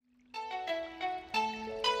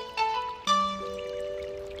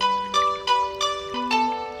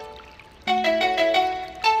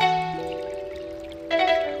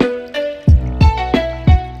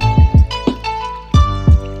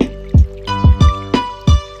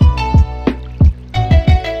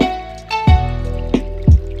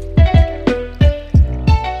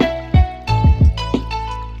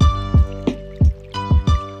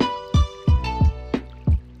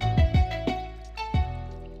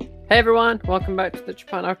Hey everyone, welcome back to the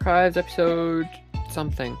Japan Archives episode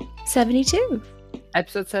something. 72.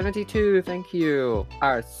 Episode 72, thank you.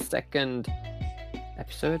 Our second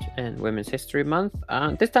episode in Women's History Month.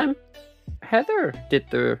 And this time, Heather did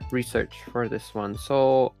the research for this one.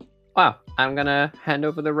 So, wow, I'm gonna hand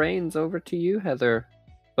over the reins over to you, Heather.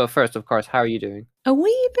 But first, of course, how are you doing? A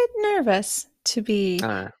wee bit nervous to be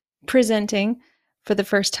presenting for the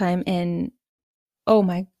first time in, oh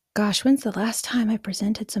my gosh, when's the last time I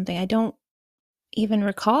presented something? I don't even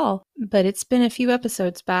recall, but it's been a few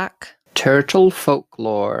episodes back. Turtle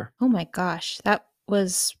Folklore. Oh my gosh, that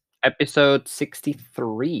was episode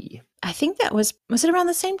 63. I think that was it around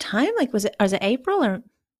the same time? Like, was it April or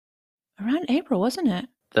around April, wasn't it?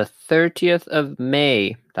 The 30th of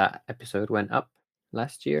May, that episode went up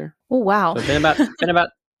last year. Oh wow. So it's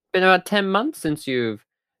been about 10 months since you've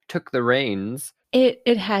took the reins.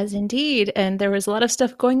 It has indeed, and there was a lot of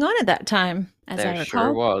stuff going on at that time, as I recall. There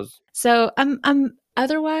sure was. So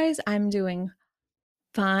otherwise I'm doing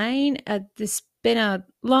fine. It's been a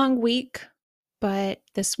long week, but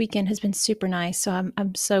this weekend has been super nice, so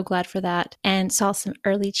I'm so glad for that. And saw some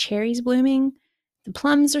early cherries blooming. The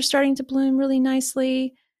plums are starting to bloom really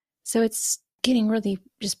nicely, so it's getting really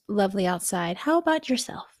just lovely outside. How about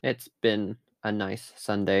yourself? It's been a nice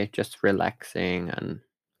Sunday, just relaxing, and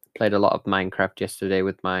played a lot of Minecraft yesterday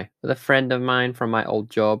with a friend of mine from my old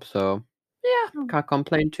job, so yeah, can't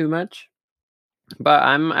complain too much. But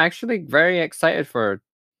I'm actually very excited for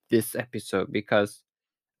this episode because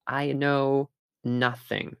I know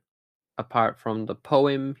nothing apart from the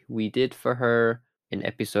poem we did for her in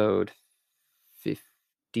episode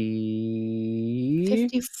 50...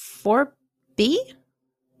 54B?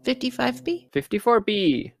 55B?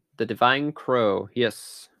 54B, The Divine Crow.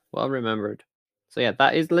 Yes, well remembered. So yeah,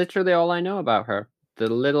 that is literally all I know about her. The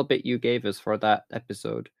little bit you gave us for that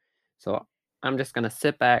episode. So I'm just going to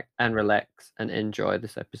sit back and relax and enjoy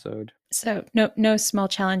this episode. So no small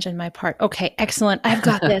challenge on my part. Okay, excellent. I've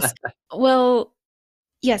got this. Well,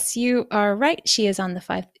 yes, you are right. She is on the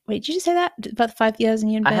 5. Wait, did you just say that about the 5,000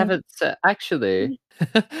 yen? I haven't said, actually.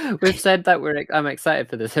 We've said that I'm excited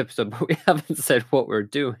for this episode, but we haven't said what we're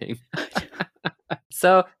doing.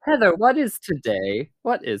 So, Heather, what is today?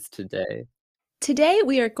 Today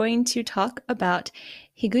we are going to talk about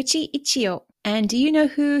Higuchi Ichio. And do you know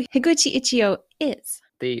who Higuchi Ichio is?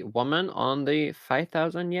 The woman on the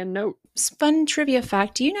 5,000 yen note. Fun trivia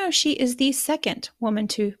fact, do you know she is the second woman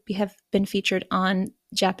to have been featured on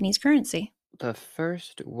Japanese currency? The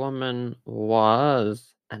first woman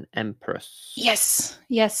was an empress. Yes,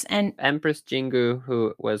 and Empress Jingu,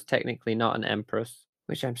 who was technically not an empress,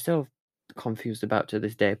 which I'm still confused about to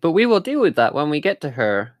this day. But we will deal with that when we get to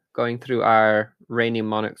her, going through our reigning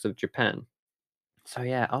monarchs of Japan. So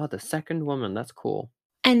yeah, the second woman, that's cool.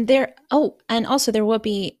 And also there will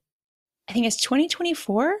be, I think it's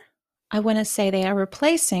 2024. I want to say they are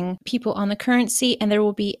replacing people on the currency, and there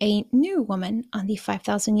will be a new woman on the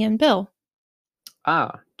 5,000 yen bill.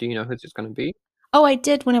 Do you know who it's going to be? Oh, I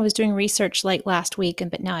did when I was doing research like last week,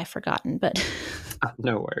 but now I've forgotten. But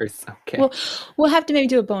no worries. Okay. Well, we'll have to maybe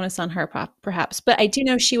do a bonus on her, perhaps. But I do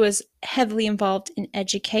know she was heavily involved in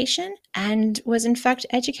education and was in fact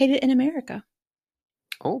educated in America.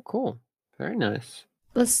 Oh, cool! Very nice.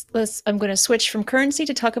 I'm going to switch from currency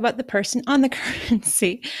to talk about the person on the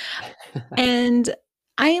currency. And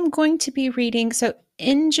I am going to be reading. So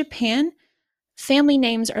in Japan, family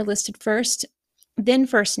names are listed first, then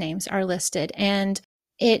first names are listed. And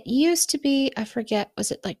it used to be, I forget,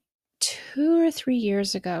 was it like 2 or 3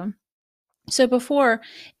 years ago? So before,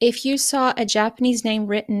 if you saw a Japanese name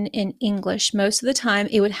written in English, most of the time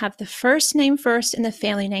it would have the first name first and the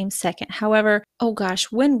family name second. However, oh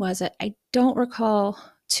gosh, when was it? I don't recall.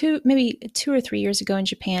 Maybe 2 or 3 years ago in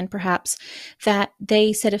Japan, perhaps, that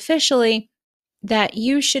they said officially that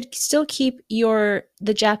you should still keep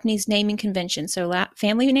the Japanese naming convention. So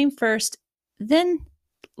family name first, then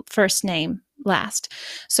first name last.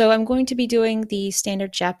 So I'm going to be doing the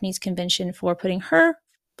standard Japanese convention for putting her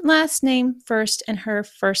last name first and her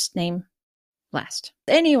first name last.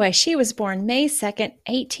 Anyway, she was born May 2nd,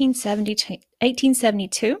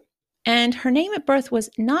 1872, and her name at birth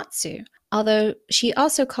was Natsu, although she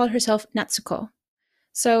also called herself Natsuko.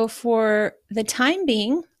 So for the time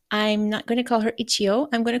being, I'm not going to call her Ichio,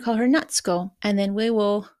 I'm going to call her Natsuko, and then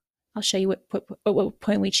I'll show you what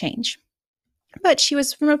point we change. But she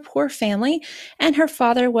was from a poor family, and her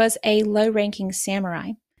father was a low-ranking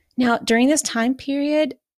samurai. Now, during this time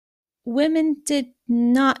period, women did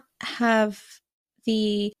not have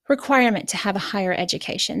the requirement to have a higher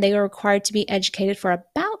education. They were required to be educated for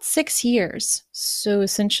about 6 years. So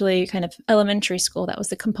essentially, kind of elementary school, that was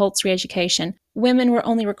the compulsory education. Women were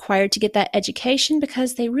only required to get that education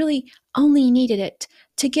because they really only needed it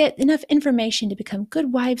to get enough information to become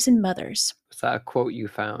good wives and mothers. Was that a quote you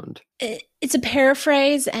found? It's a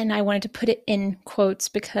paraphrase, and I wanted to put it in quotes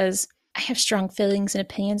because I have strong feelings and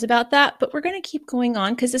opinions about that, but we're going to keep going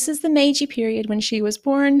on because this is the Meiji period when she was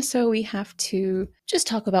born, so we have to just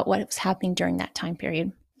talk about what was happening during that time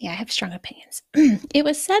period. Yeah, I have strong opinions. It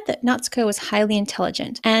was said that Natsuko was highly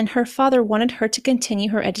intelligent, and her father wanted her to continue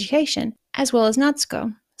her education, as well as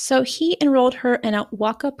Natsuko. So he enrolled her in a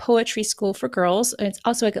Waka poetry school for girls. It's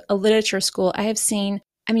also like a literature school.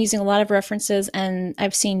 I'm using a lot of references, and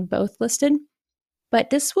I've seen both listed. But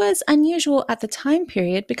this was unusual at the time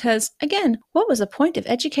period because, again, what was the point of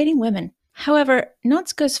educating women? However,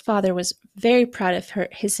 Natsuko's father was very proud of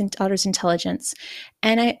his daughter's intelligence,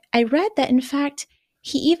 and I read that, in fact,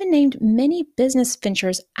 he even named many business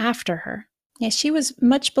ventures after her. Yeah, she was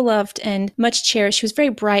much beloved and much cherished. She was very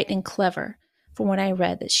bright and clever, from what I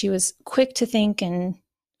read, that she was quick to think and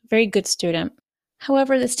a very good student.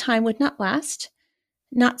 However, this time would not last.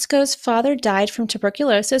 Natsuko's father died from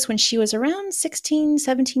tuberculosis when she was around 16,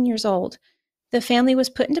 17 years old. The family was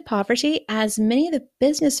put into poverty as many of the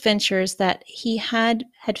business ventures that he had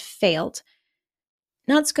failed.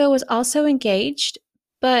 Natsuko was also engaged,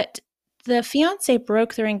 but the fiance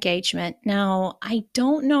broke their engagement. Now, I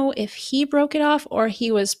don't know if he broke it off or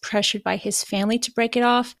he was pressured by his family to break it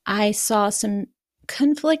off. I saw some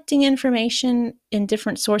conflicting information in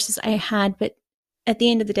different sources I had, but at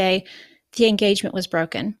the end of the day, the engagement was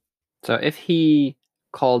broken. So if he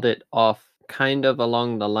called it off kind of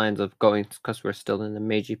along the lines of going, because we're still in the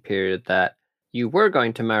Meiji period, that you were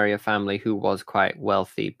going to marry a family who was quite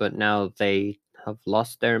wealthy, but now they have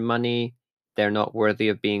lost their money, they're not worthy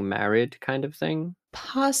of being married kind of thing?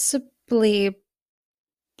 Possibly,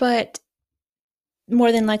 but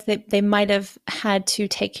more than likely they might have had to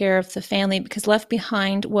take care of the family because left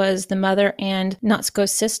behind was the mother and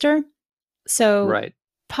Natsuko's sister. So Right.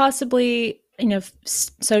 possibly,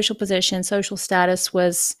 social position, social status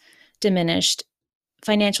was diminished.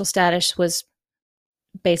 Financial status was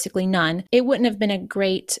basically none. It wouldn't have been a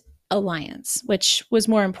great alliance, which was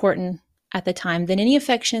more important at the time than any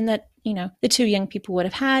affection that, the two young people would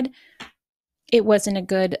have had. It wasn't a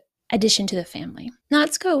good addition to the family.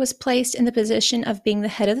 Natsuko was placed in the position of being the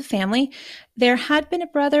head of the family. There had been a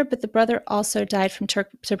brother, but the brother also died from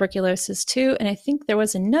tuberculosis too. And I think there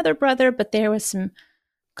was another brother, but there was some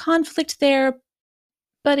conflict there.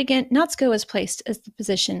 But again, Natsuko was placed as the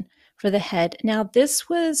position for the head. Now, this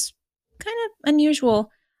was kind of unusual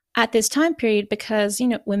at this time period because,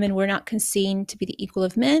 women were not seen to be the equal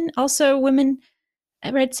of men. Also, women, I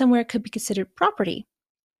read somewhere, could be considered property.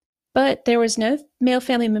 But there was no male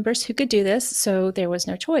family members who could do this, so there was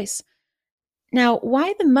no choice. Now,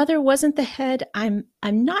 why the mother wasn't the head, I'm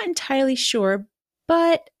not entirely sure,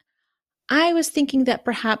 but I was thinking that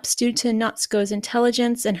perhaps due to Natsuko's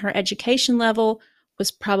intelligence and her education level was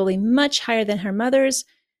probably much higher than her mother's,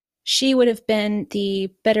 she would have been the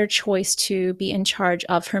better choice to be in charge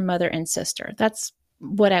of her mother and sister. That's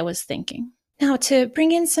what I was thinking. Now, to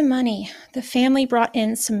bring in some money, the family brought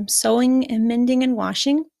in some sewing and mending and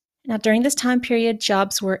washing. Now, during this time period,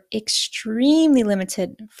 jobs were extremely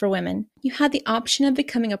limited for women. You had the option of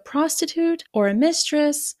becoming a prostitute or a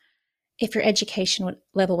mistress. If your education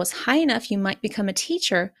level was high enough, you might become a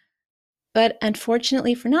teacher. But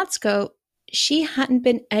unfortunately for Natsuko, she hadn't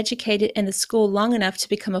been educated in the school long enough to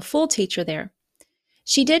become a full teacher there.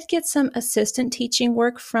 She did get some assistant teaching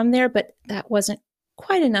work from there, but that wasn't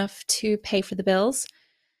quite enough to pay for the bills.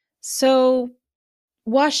 So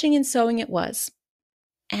washing and sewing it was.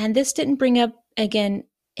 And this didn't bring up, again,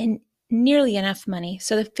 nearly enough money.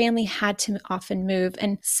 So the family had to often move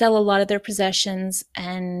and sell a lot of their possessions,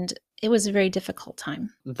 and it was a very difficult time.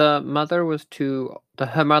 Her mother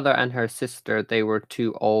and her sister, they were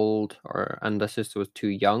too old, and the sister was too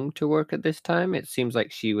young to work at this time. It seems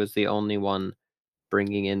like she was the only one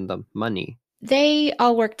bringing in the money. They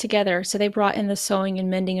all worked together, so they brought in the sewing and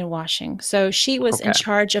mending and washing. So she was in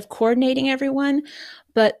charge of coordinating everyone,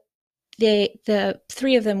 but the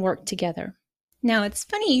three of them worked together. Now, it's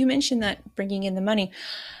funny you mentioned that bringing in the money.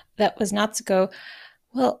 That was Natsuko.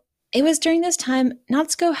 Well, it was during this time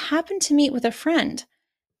Natsuko happened to meet with a friend,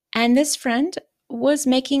 and this friend was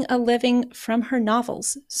making a living from her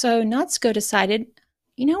novels. So Natsuko decided,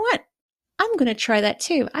 you know what? I'm going to try that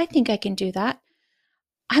too. I think I can do that.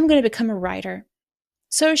 I'm going to become a writer.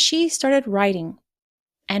 So she started writing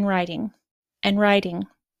and writing and writing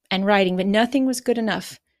and writing, but nothing was good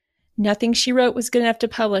enough. nothing she wrote was good enough to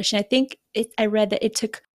publish. And I think I read that it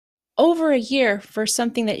took over a year for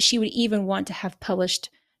something that she would even want to have published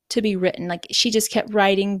to be written. Like she just kept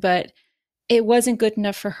writing, but it wasn't good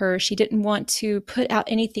enough for her. She didn't want to put out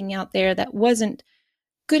anything out there that wasn't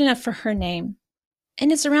good enough for her name.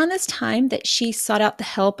 And it's around this time that she sought out the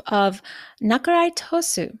help of Nakarai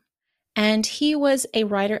Tosu. And he was a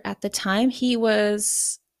writer at the time. I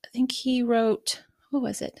think he wrote, what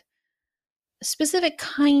was it? A specific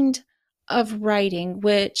kind of writing,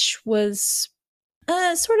 which was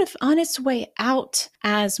sort of on its way out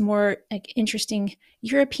as more like interesting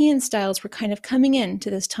European styles were kind of coming into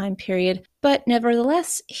this time period. But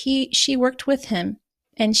nevertheless, she worked with him,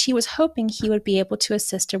 and she was hoping he would be able to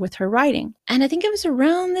assist her with her writing. And I think it was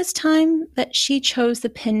around this time that she chose the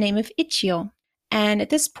pen name of Ichio. And at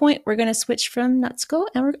this point, we're going to switch from Natsuko,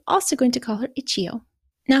 and we're also going to call her Ichio.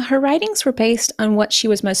 Now, her writings were based on what she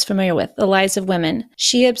was most familiar with, the lives of women.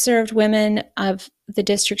 She observed women of the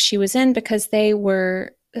district she was in because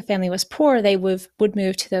the family was poor. They would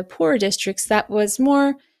move to the poorer districts that was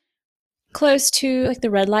more close to like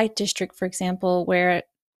the red light district, for example, where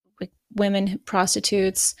women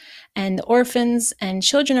prostitutes and the orphans and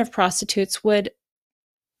children of prostitutes would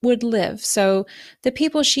live. So the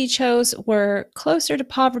people she chose were closer to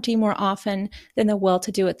poverty more often than the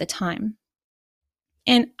well-to-do at the time.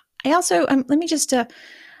 And I also, I'm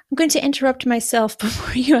going to interrupt myself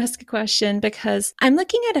before you ask a question, because I'm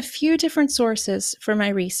looking at a few different sources for my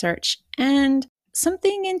research, and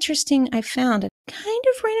something interesting I found. I kind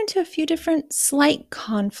of ran into a few different slight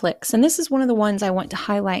conflicts, and this is one of the ones I want to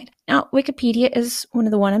highlight. Now, Wikipedia is one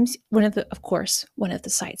of the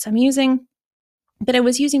sites I'm using. But I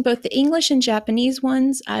was using both the English and Japanese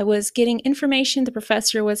ones. I was getting information. The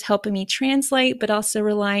professor was helping me translate, but also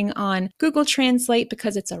relying on Google Translate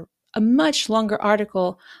because it's a much longer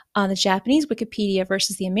article on the Japanese Wikipedia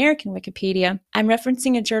versus the American Wikipedia. I'm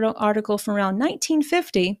referencing a journal article from around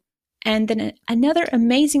 1950, and then another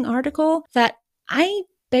amazing article that I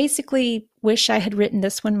basically wish I had written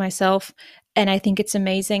this one myself, and I think it's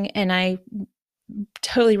amazing, and I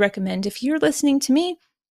totally recommend, if you're listening to me,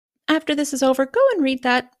 after this is over, go and read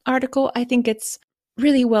that article. I think it's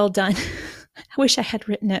really well done. I wish I had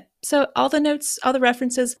written it. So all the notes, all the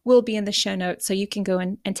references will be in the show notes, so you can go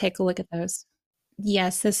and take a look at those.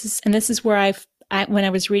 Yes, this is where when I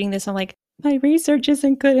was reading this, I'm like, my research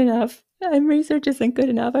isn't good enough. My research isn't good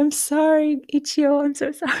enough. I'm sorry, Ichio. I'm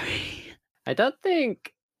so sorry. I don't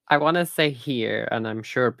think I want to say here, and I'm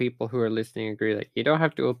sure people who are listening agree, that you don't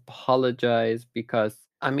have to apologize, because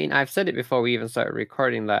I mean, I've said it before we even started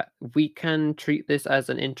recording, that we can treat this as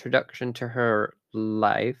an introduction to her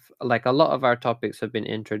life. Like a lot of our topics have been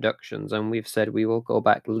introductions, and we've said we will go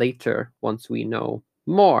back later once we know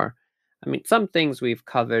more. I mean, some things we've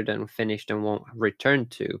covered and finished and won't return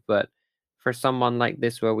to, but for someone like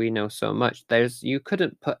this where we know so much, you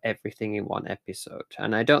couldn't put everything in one episode.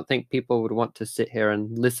 And I don't think people would want to sit here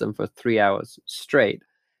and listen for 3 hours straight.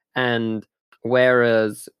 And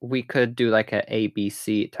whereas we could do like a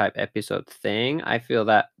ABC type episode thing, I feel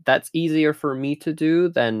that that's easier for me to do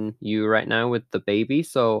than you right now with the baby.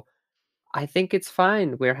 So I think it's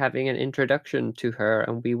fine. We're having an introduction to her,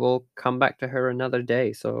 and we will come back to her another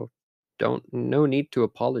day. So no need to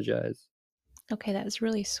apologize. Okay, that was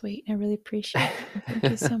really sweet. I really appreciate it. Thank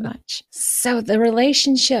you so much. So the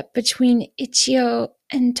relationship between Ichio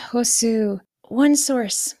and Tosu. One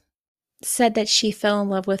source said that she fell in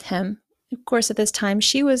love with him. Of course, at this time,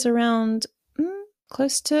 she was around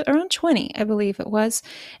close to around 20, I believe it was.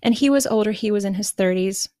 And he was older. He was in his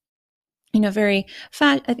 30s. Very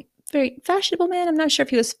fashionable man. I'm not sure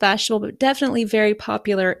if he was fashionable, but definitely very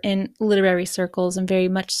popular in literary circles and very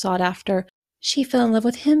much sought after. She fell in love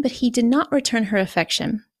with him, but he did not return her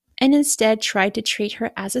affection, and instead tried to treat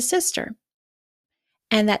her as a sister.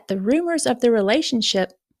 And that the rumors of the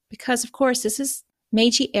relationship, because of course this is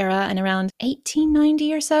Meiji era and around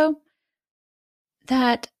 1890 or so,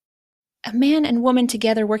 that a man and woman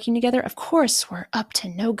together, working together, of course, were up to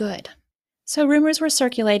no good. So rumors were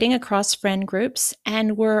circulating across friend groups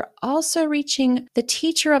and were also reaching the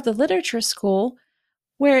teacher of the literature school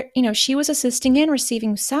where, she was assisting in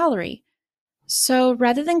receiving salary. So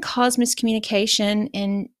rather than cause miscommunication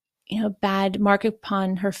and, bad mark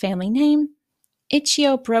upon her family name,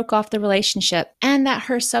 Ichio broke off the relationship, and that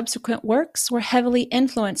her subsequent works were heavily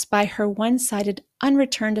influenced by her one-sided,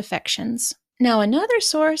 unreturned affections. Now, another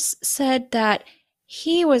source said that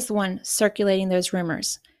he was the one circulating those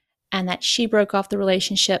rumors, and that she broke off the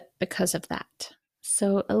relationship because of that.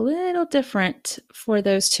 So a little different for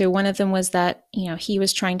those two. One of them was that, he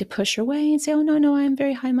was trying to push her away and say, oh, no, I'm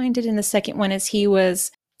very high-minded. And the second one is he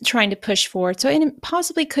was trying to push forward. So it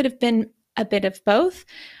possibly could have been a bit of both,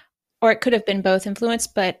 or it could have been both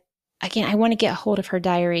influenced. But again, I want to get a hold of her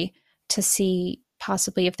diary to see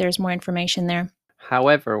possibly if there's more information there.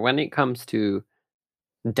 However, when it comes to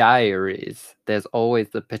diaries, there's always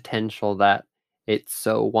the potential that it's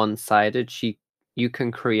so one-sided. You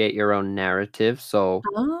can create your own narrative. So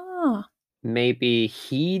Ah. maybe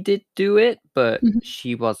he did do it, but Mhm.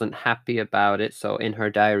 she wasn't happy about it. So in her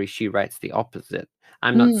diary, she writes the opposite.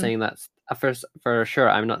 I'm not Mm. saying that's for sure.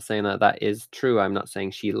 I'm not saying that that is true. I'm not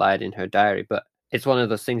saying she lied in her diary, but it's one of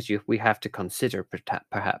those things we have to consider,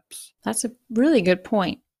 perhaps. That's a really good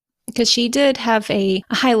point. Because she did have a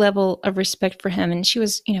high level of respect for him, and she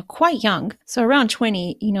was, quite young. So around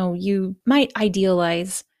 20, you might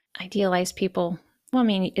idealize people. Well, I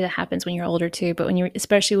mean, it happens when you're older too, but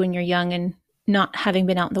especially when you're young and not having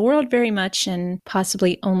been out in the world very much, and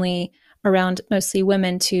possibly only around mostly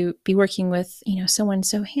women, to be working with, someone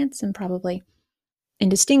so handsome, probably,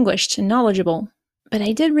 and distinguished and knowledgeable. But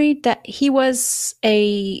I did read that he was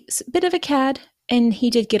a bit of a cad, and he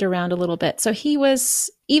did get around a little bit. So he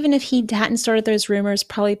was, even if he hadn't started those rumors,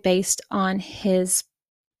 probably based on his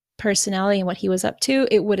personality and what he was up to,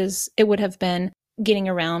 it would have been getting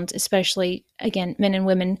around, especially, again, men and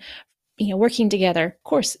women, working together. Of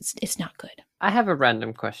course, it's not good. I have a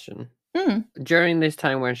random question. Mm. During this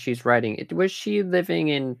time when she's writing it, was she living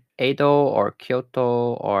in Edo or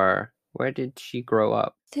Kyoto, or where did she grow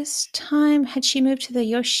up? This time, had she moved to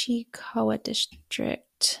the Yoshikawa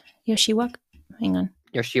district? Yoshiwaka? Hang on.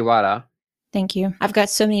 Yoshiwara. Thank you. I've got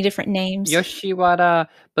so many different names. Yoshiwara,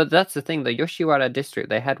 but that's the thing, the Yoshiwara district,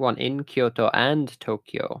 they had one in Kyoto and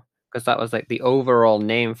Tokyo, because that was like the overall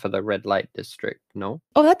name for the red light district, no?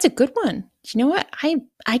 Oh, that's a good one. You know what?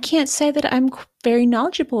 I can't say that I'm very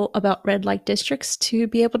knowledgeable about red light districts to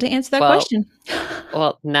be able to answer that question.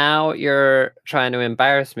 Well, now you're trying to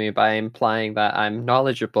embarrass me by implying that I'm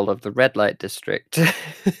knowledgeable of the red light district.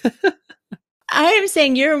 I am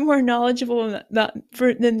saying you're more knowledgeable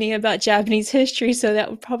than me about Japanese history, so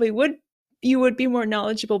that you would be more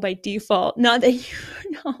knowledgeable by default. Not that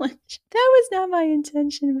you're knowledge. That was not my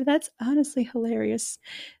intention, but that's honestly hilarious.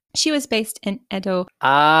 She was based in Edo.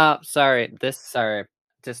 Sorry.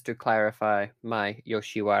 Just to clarify my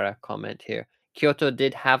Yoshiwara comment here. Kyoto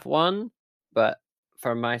did have one, but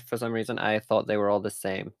for some reason I thought they were all the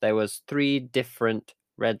same. There was 3 different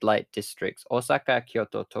red light districts: Osaka,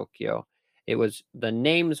 Kyoto, Tokyo. The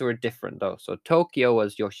names were different though. So Tokyo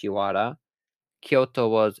was Yoshiwara, Kyoto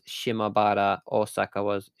was Shimabara, Osaka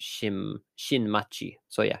was Shinmachi.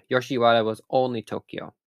 So yeah, Yoshiwara was only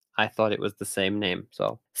Tokyo. I thought it was the same name.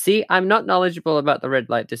 So see, I'm not knowledgeable about the red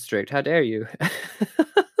light district. How dare you?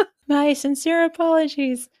 My sincere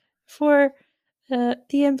apologies for the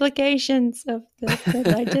implications of the red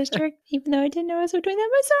light district, even though I didn't know I was doing that.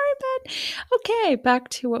 I'm sorry, but okay, back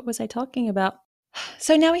to what was I talking about?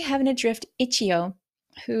 So now we have an adrift Ichio,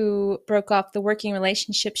 who broke off the working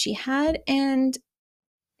relationship she had and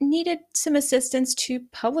needed some assistance to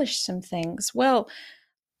publish some things. Well,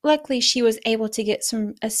 luckily she was able to get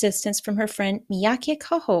some assistance from her friend Miyake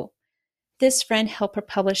Kaho. This friend helped her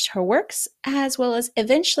publish her works, as well as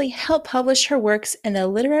eventually help publish her works in the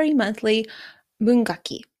literary monthly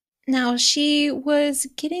Bungaki. Now, she was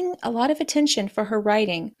getting a lot of attention for her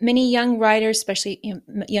writing. Many young writers, especially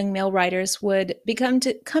young male writers, would come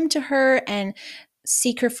to her and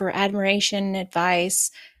seek her for admiration and advice.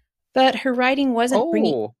 But her writing wasn't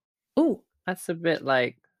bringing. Oh, Ooh, that's a bit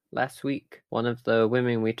like last week. One of the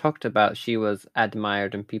women we talked about, she was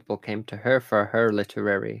admired and people came to her for her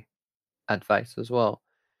literary advice as well.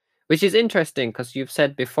 Which is interesting because you've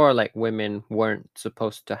said before, like, women weren't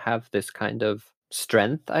supposed to have this kind of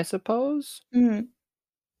strength, I suppose. they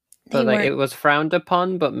But like, weren't. it was frowned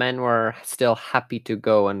upon, but men were still happy to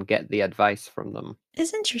go and get the advice from them.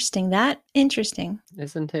 It's interesting. That interesting.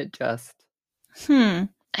 Isn't it just?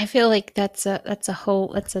 I feel like that's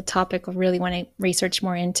a topic I really want to research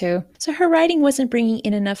more into. So her writing wasn't bringing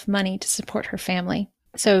in enough money to support her family.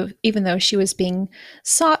 So even though she was being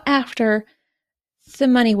sought after, the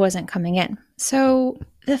money wasn't coming in. So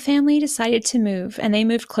the family decided to move, and they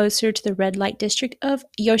moved closer to the red light district of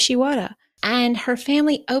Yoshiwara. And her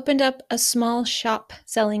family opened up a small shop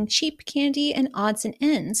selling cheap candy and odds and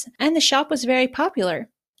ends. And the shop was very popular.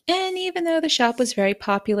 And even though the shop was very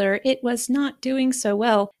popular, it was not doing so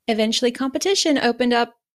well. Eventually, competition opened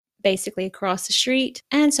up basically across the street,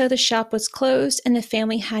 and so the shop was closed and the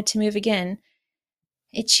family had to move again.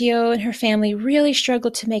 Ichio and her family really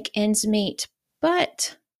struggled to make ends meet,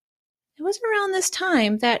 but it was around this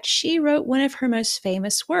time that she wrote one of her most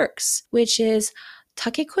famous works, which is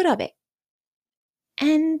Takekurabe.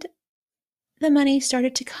 And the money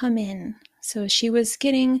started to come in. So she was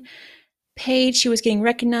getting paid, she was getting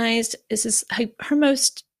recognized. This is her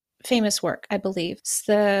most famous work, I believe. It's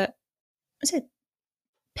the, is it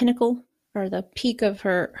pinnacle or the peak of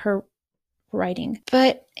her writing.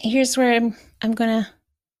 But here's where I'm gonna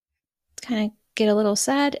kind of get a little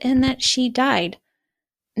sad in that she died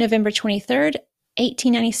November 23rd,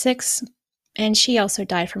 1896, and she also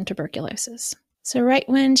died from tuberculosis. So right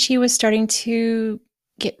when she was starting to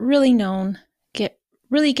get really known,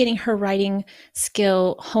 getting her writing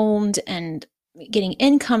skill honed and getting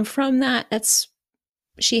income from that,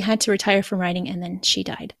 she had to retire from writing, and then she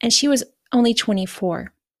died. And she was only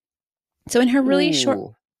 24. So in her really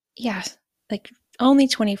short, yeah, like only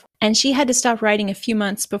 24. And she had to stop writing a few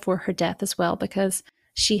months before her death as well because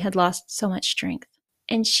she had lost so much strength.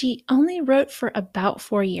 And she only wrote for about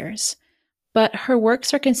 4 years. But her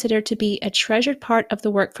works are considered to be a treasured part of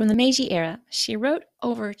the work from the Meiji era. She wrote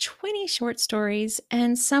over 20 short stories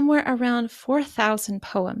and somewhere around 4,000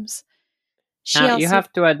 poems. Now, you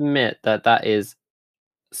have to admit that that is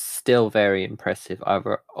still very impressive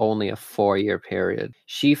over only a 4-year period.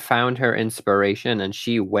 She found her inspiration and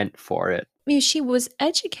she went for it. I mean, she was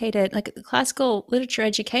educated, like classical literature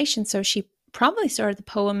education, so she probably started the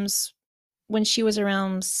poems when she was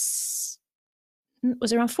around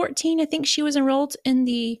 14. I think she was enrolled in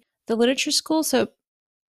the literature school. So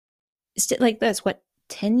like that's what,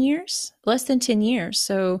 10 years? Less than 10 years.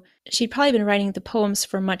 So she'd probably been writing the poems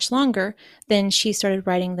for much longer than she started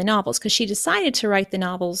writing the novels, because she decided to write the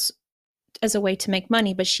novels as a way to make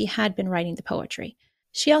money, but she had been writing the poetry.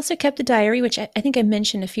 She also kept a diary, which I think I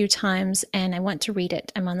mentioned a few times, and I want to read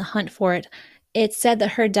it. I'm on the hunt for it. It said that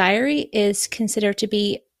her diary is considered to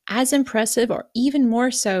be as impressive or even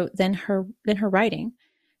more so than her writing.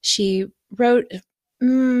 She wrote,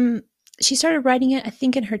 she started writing it, I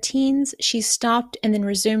think, in her teens. She stopped and then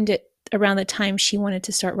resumed it around the time she wanted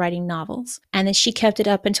to start writing novels. And then she kept it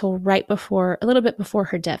up until a little bit before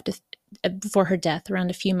her death, around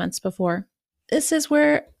a few months before. This is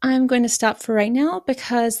where I'm going to stop for right now,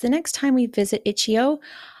 because the next time we visit Ichio,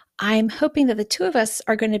 I'm hoping that the two of us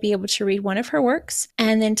are going to be able to read one of her works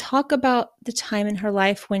and then talk about the time in her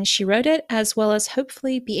life when she wrote it, as well as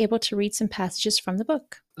hopefully be able to read some passages from the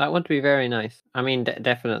book. That would be very nice. I mean,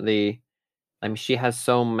 definitely. I mean, she has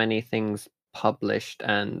so many things published,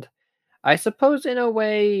 and I suppose in a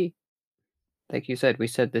way, like you said, we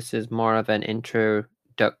said this is more of an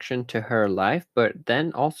introduction to her life, but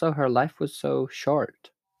then also her life was so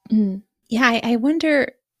short. Yeah, I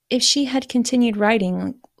wonder if she had continued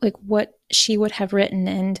writing, like what she would have written.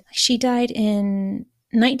 And she died in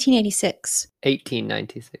 1986.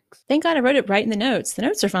 1896. Thank God I wrote it right in the notes. The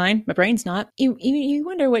notes are fine. My brain's not. You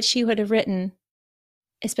wonder what she would have written,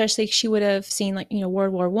 especially if she would have seen, like,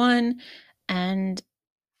 World War I, and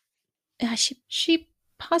she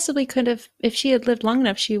possibly could have, if she had lived long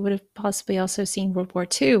enough, she would have possibly also seen World War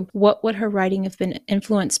II. What would her writing have been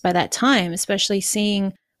influenced by that time, especially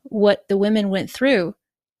seeing what the women went through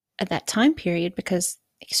at that time period, because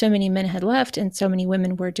so many men had left and so many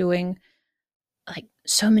women were doing like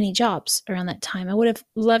so many jobs around that time. I would have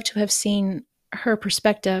loved to have seen her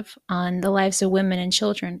perspective on the lives of women and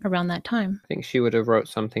children around that time. I think she would have wrote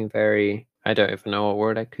something very, I don't even know what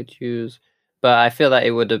word I could use, but I feel that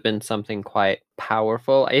it would have been something quite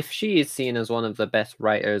powerful. If she is seen as one of the best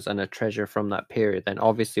writers and a treasure from that period, then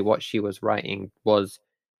obviously what she was writing was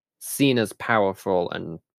seen as powerful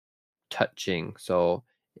and touching. So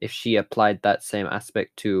if she applied that same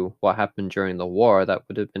aspect to what happened during the war, that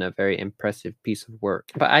would have been a very impressive piece of work.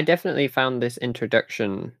 But I definitely found this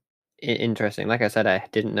introduction interesting. Like I said, I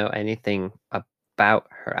didn't know anything about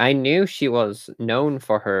her. I knew she was known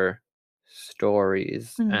for her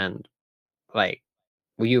stories, and like,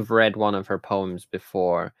 you've read one of her poems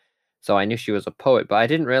before, so I knew she was a poet, but I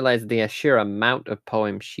didn't realize the sheer amount of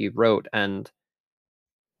poems she wrote. And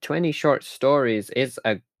 20 short stories is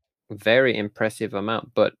a very impressive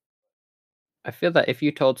amount, but I feel that if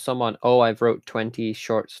you told someone, "Oh, I've wrote 20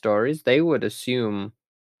 short stories," they would assume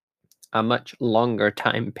a much longer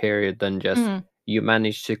time period than just you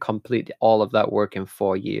managed to complete all of that work in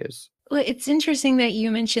 4 years. Well, it's interesting that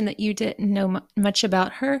you mentioned that you didn't know much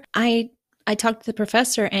about her. I talked to the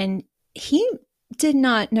professor, and he did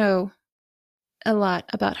not know a lot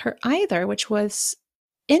about her either, which was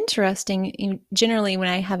interesting. Generally, when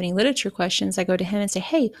I have any literature questions, I go to him and say,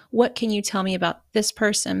 "Hey, what can you tell me about this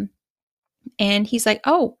person?" And he's like,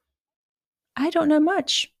 "Oh, I don't know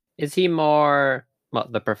much." Is he more, well,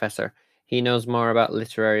 the professor, he knows more about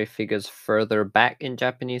literary figures further back in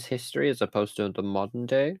Japanese history as opposed to the modern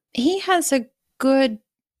day? He has a good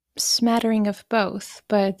smattering of both,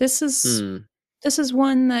 but this is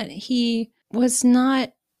one that he was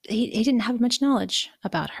not, he didn't have much knowledge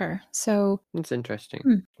about her. So, It's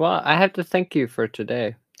interesting. Well, I have to thank you for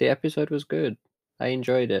today. The episode was good. I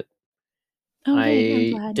enjoyed it. oh, yay,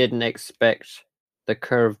 I'm I glad. didn't expect the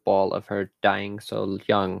curveball of her dying so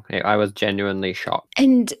young. I was genuinely shocked.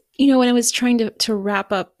 And, when I was trying to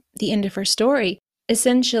wrap up the end of her story,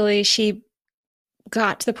 essentially she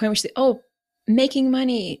got to the point where she said, oh, making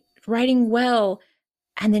money, writing well,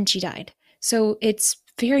 and then she died. So it's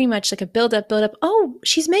very much like a build up. Oh,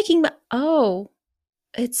 she's making,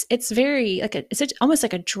 it's very like it's almost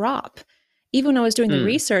like a drop. Even when I was doing the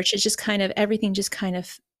research, it's just kind of everything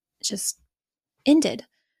just ended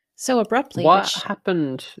so abruptly. What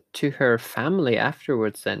happened to her family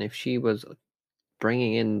afterwards then, if she was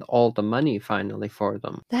bringing in all the money finally for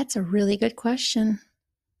them? That's a really good question.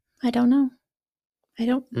 I don't know. I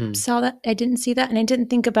don't saw that. I didn't see that, and I didn't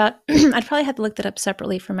think about. I'd probably have to look that up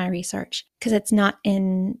separately from my research because it's not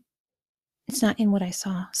in what I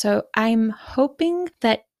saw. So I'm hoping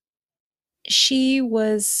that she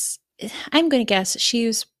was. I'm going to guess she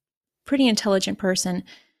was a pretty intelligent person.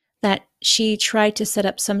 That she tried to set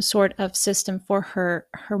up some sort of system for her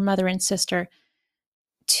mother and sister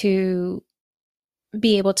to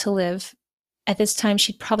be able to live. At this time,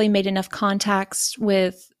 she'd probably made enough contacts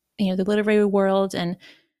with the literary world, and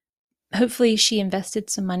hopefully she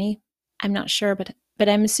invested some money. I'm not sure, but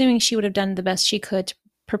I'm assuming she would have done the best she could to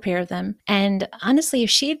prepare them. And honestly,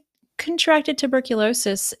 if she'd contracted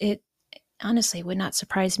tuberculosis, it honestly would not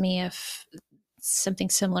surprise me if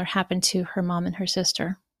something similar happened to her mom and her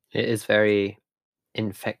sister. It is very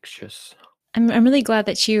infectious. I'm really glad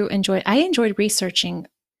that you enjoyed. I enjoyed researching,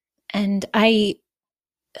 and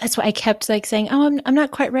that's why I kept saying, "Oh, I'm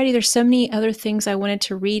not quite ready." There's so many other things I wanted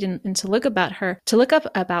to read and to look up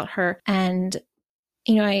about her, and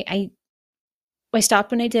I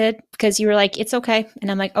stopped when I did because you were like, "It's okay,"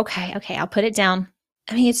 and I'm like, "Okay, I'll put it down."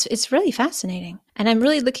 I mean, it's really fascinating, and I'm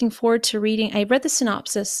really looking forward to reading. I read the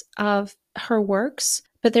synopsis of her works,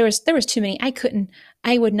 but there was too many.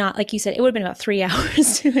 I would not, like you said, it would have been about 3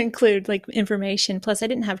 hours to include information. Plus, I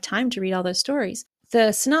didn't have time to read all those stories.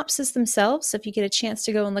 The synopsis themselves, if you get a chance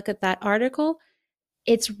to go and look at that article,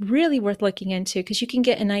 it's really worth looking into because you can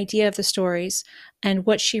get an idea of the stories and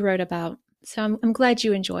what she wrote about. So I'm glad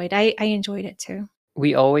you enjoyed. I enjoyed it too.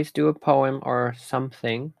 We always do a poem or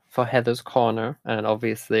something for Heather's Corner, and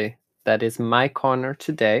obviously that is my corner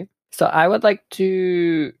today. So I would like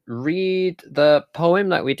to read the poem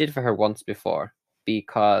that we did for her once before,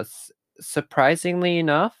 because surprisingly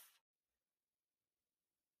enough,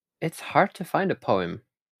 it's hard to find a poem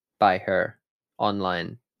by her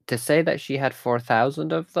online. To say that she had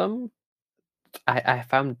 4,000 of them, I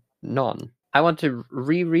found none. I want to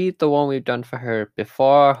reread the one we've done for her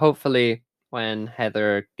before. Hopefully when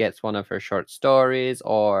Heather gets one of her short stories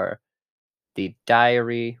or the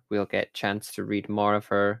diary, we'll get a chance to read more of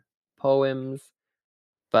her poems.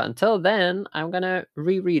 But until then, I'm gonna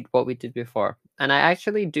reread what we did before. And I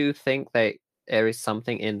actually do think that there is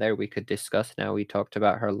something in there we could discuss now we talked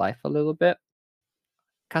about her life a little bit.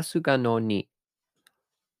 Kasuga no ni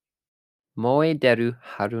moederu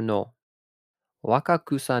haru no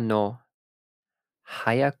wakakusa no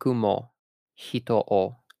hayaku mo hito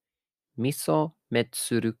o miso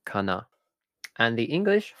metsuru kana. And the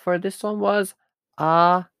English for this one was,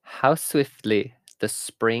 ah, how swiftly the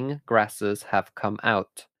spring grasses have come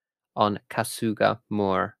out on Kasuga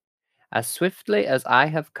Moor, as swiftly as I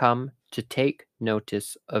have come to take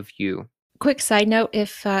notice of you. Quick side note,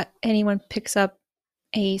 if anyone picks up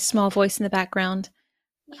a small voice in the background,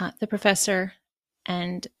 the professor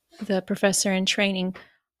and the professor in training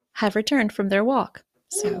have returned from their walk.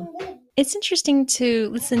 So it's interesting to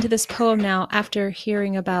listen to this poem now after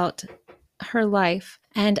hearing about her life.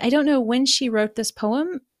 And I don't know when she wrote this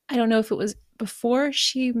poem. I don't know if it was before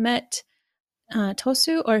she met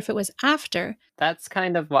Tosu or if it was after. That's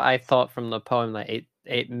kind of what I thought from the poem. Like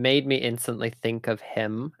it made me instantly think of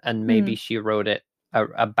him, and maybe she wrote it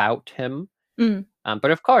about him.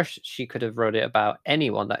 But of course, she could have wrote it about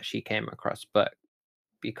anyone that she came across. But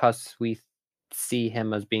because we see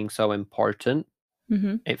him as being so important,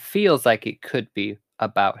 it feels like it could be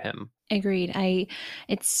about him. Agreed.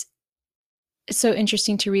 It's so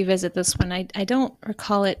interesting to revisit this one. I don't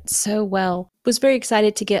recall it so well. Was very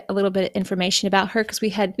excited to get a little bit of information about her because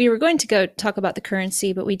we were going to go talk about the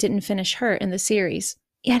currency, but we didn't finish her in the series.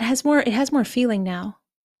 Yeah, it has more feeling now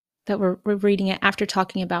that we're reading it after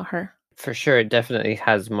talking about her. For sure, it definitely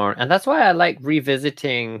has more. And that's why I like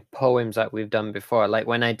revisiting poems that we've done before. Like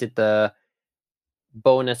when I did the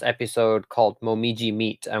bonus episode called Momiji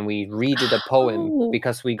Meet, and we redid a poem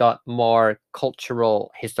because we got more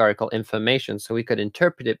cultural historical information so we could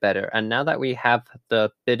interpret it better. And now that we have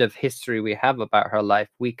the bit of history we have about her life,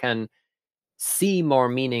 we can see more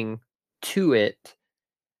meaning to it,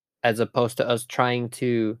 as opposed to us trying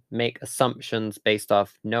to make assumptions based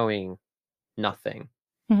off knowing nothing.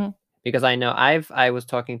 Because I know I was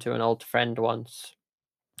talking to an old friend once,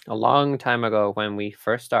 a long time ago, when we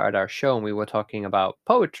first started our show, and we were talking about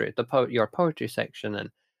poetry, your poetry section, and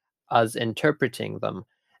us interpreting them.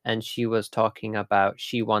 And she was talking about,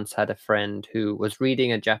 she once had a friend who was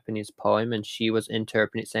reading a Japanese poem, and she was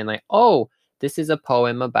interpreting it, saying like, oh, this is a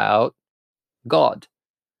poem about God.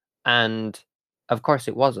 And of course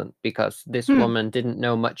it wasn't, because this woman didn't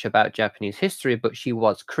know much about Japanese history, but she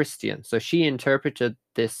was Christian. So she interpreted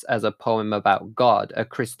this as a poem about God, a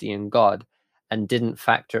Christian God, and didn't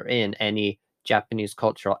factor in any Japanese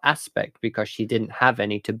cultural aspect because she didn't have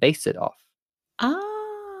any to base it off.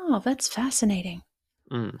 Oh, that's fascinating.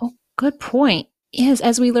 Oh, good point. Yes,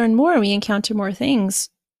 as we learn more, we encounter more things.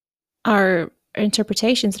 Our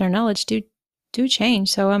interpretations and our knowledge do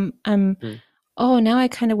change. So oh, now I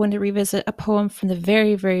kind of want to revisit a poem from the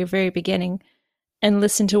very, very, very beginning and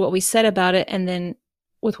listen to what we said about it, and then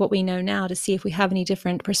with what we know now to see if we have any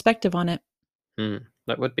different perspective on it.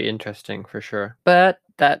 That would be interesting for sure. But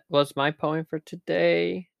that was my poem for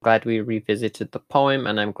today. Glad we revisited the poem,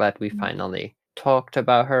 and I'm glad we finally talked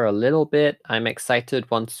about her a little bit. I'm excited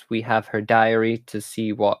once we have her diary to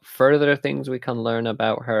see what further things we can learn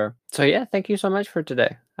about her. So yeah, thank you so much for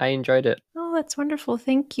today. I enjoyed it. Oh, that's wonderful.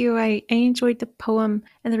 Thank you. I enjoyed the poem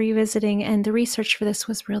and the revisiting, and the research for this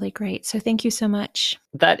was really great. So thank you so much.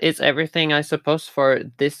 That is everything, I suppose, for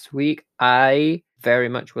this week. I very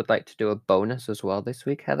much would like to do a bonus as well this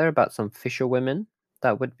week, Heather, about some fisherwomen.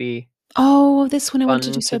 That would be this one I want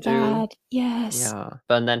to do so bad. Yes. Yeah.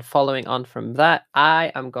 But then following on from that,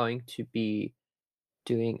 I am going to be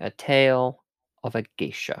doing a tale of a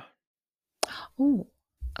geisha. Oh,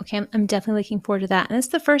 okay. I'm definitely looking forward to that. And it's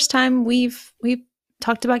the first time we've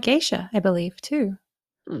talked about geisha, I believe, too.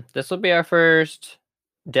 This will be our first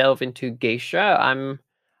delve into geisha. I'm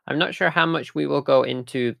not sure how much we will go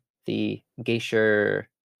into the geisha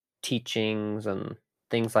teachings and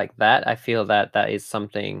things like that. I feel that that is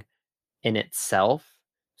something in itself.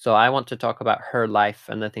 So I want to talk about her life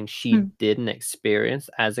and the things she did and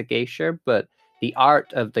experienced as a geisha, but the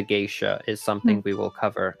art of the geisha is something we will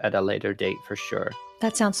cover at a later date for sure.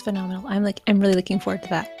 That sounds phenomenal. I'm really looking forward to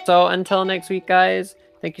that. So until next week, guys,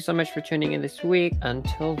 thank you so much for tuning in this week.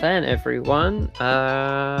 Until then, everyone,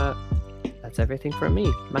 that's everything from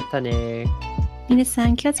me. Mata ne. 皆さ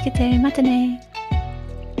ん気をつけて。またね。